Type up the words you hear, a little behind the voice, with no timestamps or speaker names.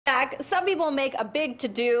Some people make a big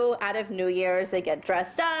to-do out of New Year's. They get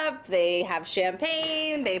dressed up, they have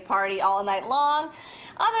champagne, they party all night long.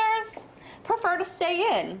 Others prefer to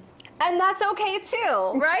stay in. And that's okay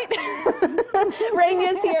too, right?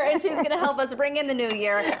 Rania's here and she's gonna help us bring in the new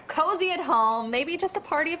year. Cozy at home, maybe just a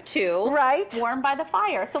party of two. Right. Warm by the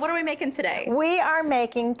fire. So what are we making today? We are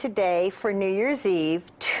making today for New Year's Eve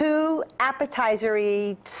 2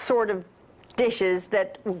 appetizer-y sort of dishes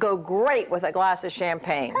that go great with a glass of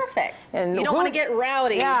champagne. Perfect. And you don't want to get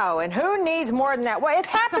rowdy. No, and who needs more than that? Well, it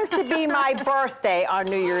happens to be my birthday on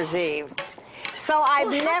New Year's Eve. So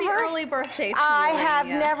I've happy early birthday to you, I have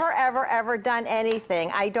Rania. never, ever done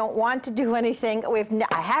anything. I don't want to do anything.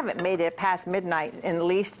 I haven't made it past midnight in at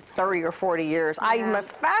least 30 or 40 years. Yeah. I'm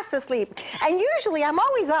fast asleep. And usually I'm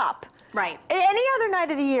always up. Right. Any other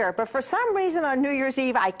night of the year, but for some reason on New Year's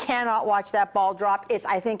Eve, I cannot watch that ball drop.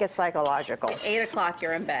 I think it's psychological. At 8 o'clock,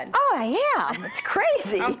 you're in bed. Oh, I am. It's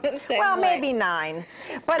crazy. Well, maybe 9.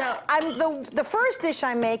 But so, the first dish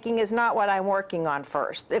I'm making is not what I'm working on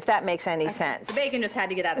first, if that makes any sense. The bacon just had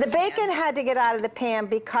to get out of the pan. The bacon had to get out of the pan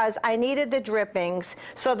because I needed the drippings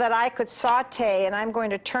so that I could saute, and I'm going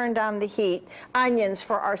to turn down the heat, onions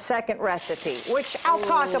for our second recipe, which I'll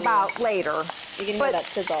talk about later. You can hear that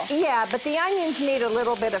sizzle. Yeah, but the onions need a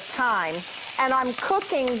little bit of time, and I'm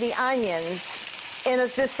cooking the onions in the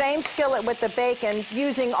same skillet with the bacon,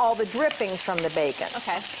 using all the drippings from the bacon.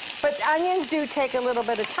 Okay. But onions do take a little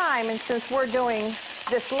bit of time, and since we're doing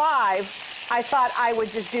this live, I thought I would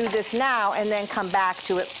just do this now and then come back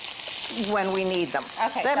to it when we need them.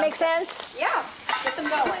 Okay. Does that make sense? Yeah. Get them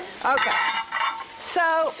going. Okay.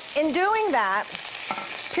 So in doing that,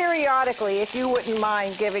 periodically, if you wouldn't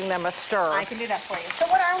mind giving them a stir. I can do that for you. So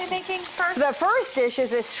what are we making first? The first dish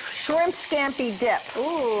is a shrimp scampi dip.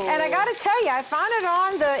 Ooh. And I got to tell you, I found it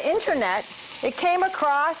on the internet. It came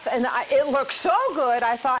across, and it looked so good,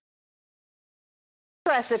 I thought,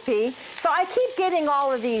 recipe. So I keep getting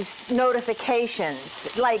all of these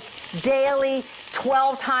notifications, like daily,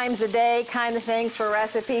 12 times a day kind of things for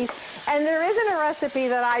recipes. And there isn't a recipe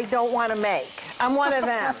that I don't want to make. I'm one of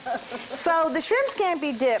them. So the shrimp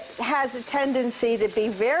scampi dip has a tendency to be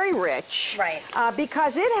very rich. Right.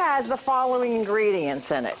 Because it has the following ingredients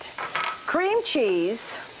in it. Cream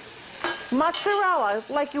cheese, mozzarella,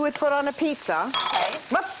 like you would put on a pizza. Okay.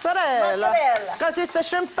 Mozzarella. Because it's a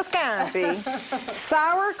shrimp scampi.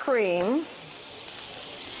 Sour cream.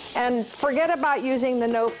 And forget about using the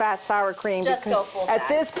no-fat sour cream. Just go full at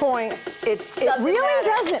this point, it really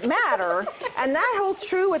doesn't matter. And that holds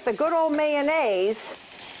true with the good old mayonnaise.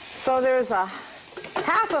 So there's a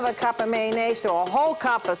half of a cup of mayonnaise to a whole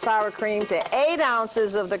cup of sour cream to 8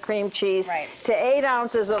 ounces of the cream cheese to 8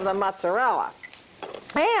 ounces of the mozzarella.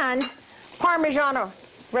 And Parmigiano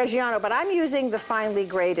Reggiano, but I'm using the finely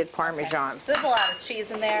grated Parmesan. So there's a lot of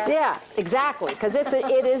cheese in there. Yeah, exactly, because it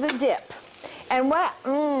is a dip. And what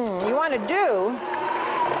you want to do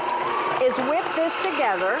is whip this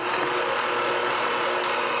together.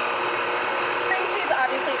 Cream cheese,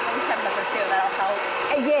 obviously, at room temperature, too. That'll help.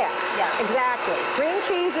 Yes, yeah, exactly. Cream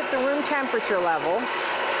cheese at the room temperature level.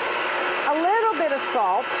 A little bit of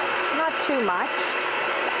salt, not too much.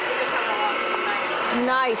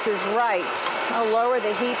 Nice is right. I'll lower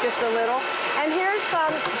the heat just a little. And here's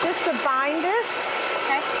some, just to bind this,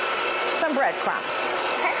 some breadcrumbs.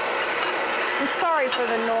 I'm sorry for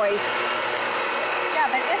the noise. Yeah,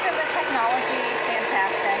 but isn't the technology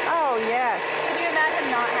fantastic? Oh, yes. Could you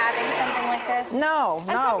imagine not having something like this? No,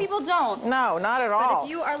 and some people don't. No, not at all. But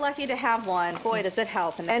if you are lucky to have one, boy, does it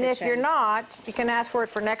help in the kitchen. And if you're not, you can ask for it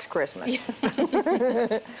for next Christmas.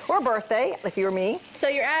 Or birthday, if you're me. So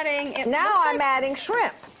you're adding... Now I'm adding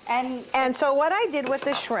shrimp. And so what I did with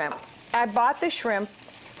the shrimp, I bought the shrimp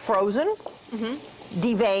frozen,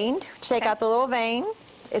 deveined, take out the little vein.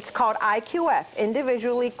 It's called IQF,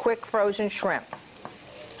 individually quick frozen shrimp.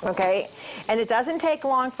 Okay, and it doesn't take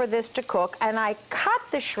long for this to cook, and I cut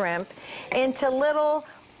the shrimp into little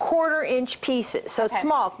 1/4-inch pieces, so it's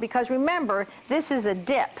small, because remember, this is a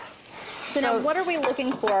dip. So now, what are we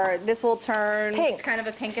looking for? This will turn pink. Kind of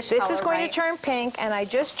a pinkish color, This is going to turn pink, and I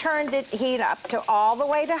just turned the heat up to all the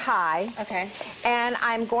way to high. Okay. And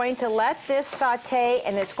I'm going to let this saute,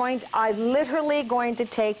 and I'm literally going to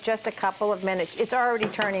take just a couple of minutes. It's already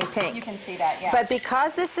turning pink. You can see that, yeah. But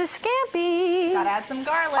because this is scampi... Gotta add some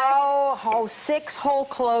garlic. Oh, 6 whole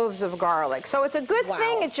cloves of garlic. So it's a good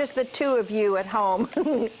thing it's just the 2 of you at home.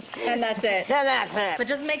 And that's it. Then that's it. But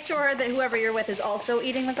just make sure that whoever you're with is also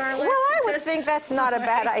eating the garlic. Well, I would think that's not a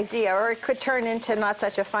bad idea, or it could turn into not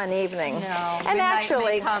such a fun evening. No, and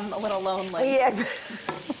actually, become a little lonely. Yeah.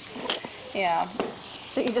 Yeah.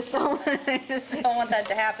 So you just don't want that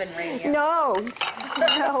to happen, Rania. No.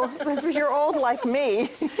 No, if you're old like me.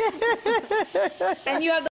 And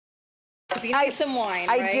you have you need some wine,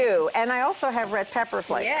 right? I do, and I also have red pepper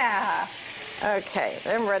flakes. Yeah. Okay,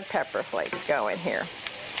 them red pepper flakes go in here.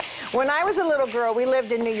 When I was a little girl, we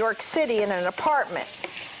lived in New York City in an apartment.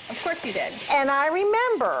 Of course you did. And I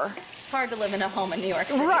remember. It's hard to live in a home in New York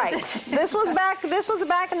City. Right. This was back in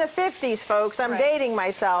the 50s, folks. I'm dating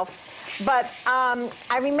myself. But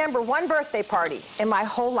I remember one birthday party in my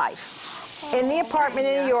whole life. In the apartment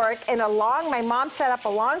in New York, my mom set up a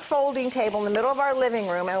long folding table in the middle of our living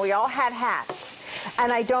room, and we all had hats.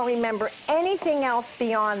 And I don't remember anything else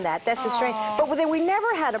beyond that. That's a strange. But we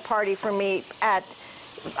never had a party for me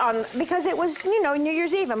because it was, New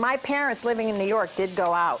Year's Eve, and my parents living in New York did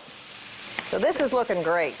go out. So this is looking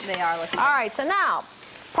great. They are looking All right, so now,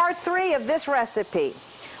 part 3 of this recipe.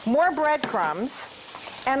 More breadcrumbs,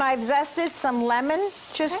 and I've zested some lemon,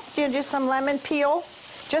 just some lemon peel.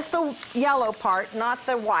 Just the yellow part, not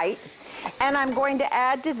the white. And I'm going to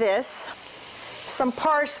add to this some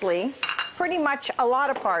parsley, pretty much a lot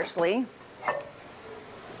of parsley.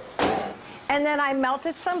 And then I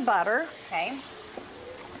melted some butter. Okay.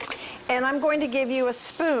 And I'm going to give you a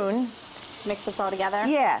spoon. Mix this all together?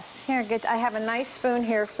 Yes. Here, I have a nice spoon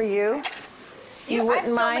here for you. You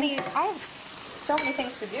wouldn't mind? I have so many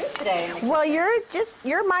things to do today. Well,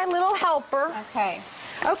 you're my little helper. Okay.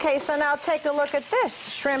 Okay, so now take a look at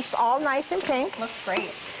this. Shrimp's all nice and pink. Looks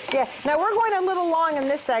great. Yeah, now we're going a little long in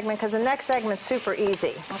this segment because the next segment's super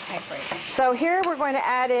easy. Okay, great. So here we're going to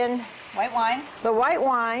add in white wine. The white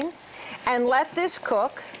wine and let this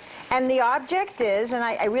cook. And the object is, and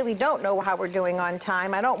I really don't know how we're doing on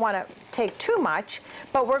time. I don't want to take too much,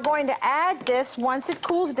 but we're going to add this once it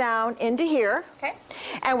cools down into here. Okay.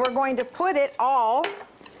 And we're going to put it all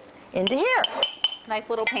into here. Nice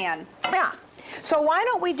little pan. Yeah. So why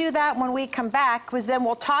don't we do that when we come back, because then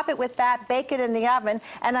we'll top it with that, bake it in the oven,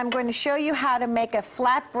 and I'm going to show you how to make a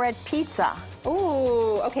flatbread pizza.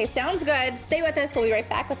 Ooh, okay, sounds good. Stay with us. We'll be right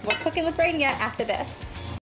back with more Cooking with Rania after this.